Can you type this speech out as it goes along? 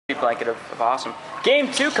blanket of awesome.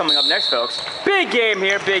 Game 2 coming up next, folks. Big game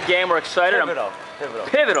here, big game. We're excited.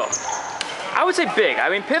 Pivotal. I would say big. I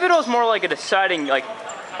mean, pivotal is more like a deciding, like,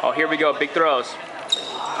 oh, here we go, big throws.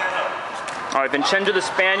 All right, Vincenzo the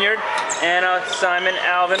Spaniard, Anna, Simon,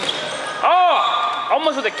 Alvin. Oh,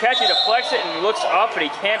 almost with a catch, he deflects it and looks up, but he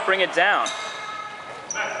can't bring it down.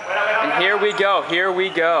 And here we go,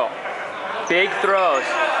 Big throws,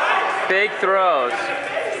 big throws.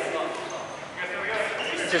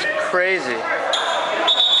 It's just crazy.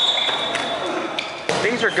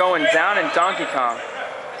 Things are going down in Donkey Kong.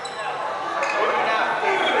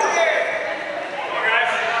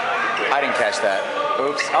 I didn't catch that.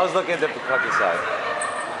 Oops. I was looking at the Bukkake side.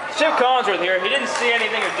 Chip Collinsworth here. He didn't see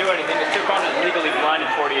anything or do anything because Chip Collins is legally blind in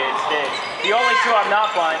 48 states. The only two I'm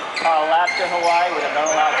not blind are Alaska and Hawaii with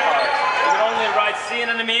unallowed cars. You can only ride sea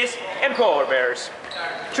anemones and polar bears.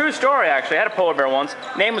 True story, actually. I had a polar bear once.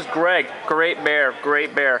 Name was Greg. Great bear,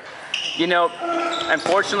 great bear. You know,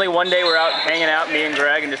 unfortunately, one day we're out hanging out, me and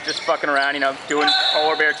Greg, and just fucking around, you know, doing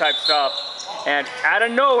polar bear type stuff. And out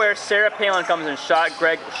of nowhere, Sarah Palin comes and shot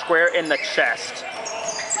Greg square in the chest.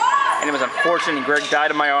 And it was unfortunate, and Greg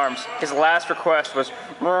died in my arms. His last request was...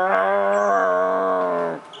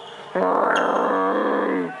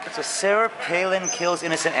 So Sarah Palin kills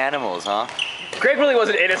innocent animals, huh? Greg really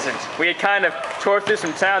wasn't innocent. We had kind of tore through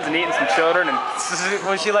some towns and eaten some children, and...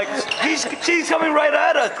 Was she like, she's coming right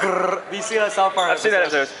at us? Do you see that South Park I've seen that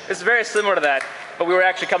episode. It's very similar to that, but we were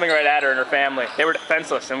actually coming right at her and her family. They were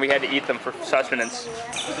defenseless, and we had to eat them for sustenance.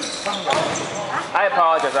 I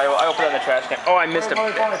apologize. I will put it in the trash can. Oh, I missed him.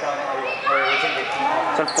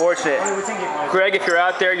 It's unfortunate. Greg, if you're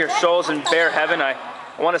out there, your soul's in bear heaven. I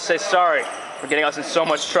want to say sorry for getting us in so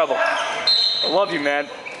much trouble. I love you, man.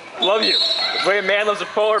 Love you. The way a man loves a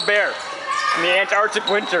polar bear in the Antarctic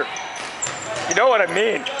winter. You know what I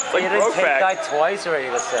mean? It's like Brokeback. Died twice already,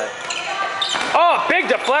 let's say. Oh, big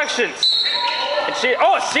deflections. And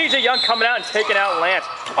CJ Young coming out and taking out Lance.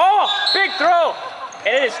 Oh, big throw.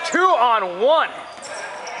 And it is 2-on-1.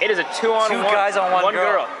 It is a 2-on-1. Two guys on one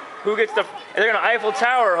girl. Who gets the... They're going to Eiffel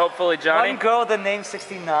Tower, hopefully, Johnny. One girl, the name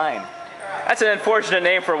 69. That's an unfortunate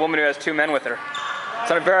name for a woman who has 2 men with her.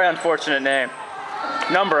 It's a very unfortunate name.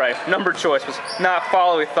 Number choice was not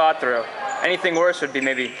following thought through. Anything worse would be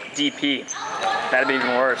maybe DP. That'd be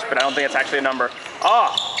even worse, but I don't think it's actually a number.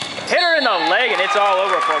 Oh, hit her in the leg and it's all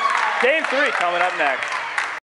over, folks. Game 3 coming up next.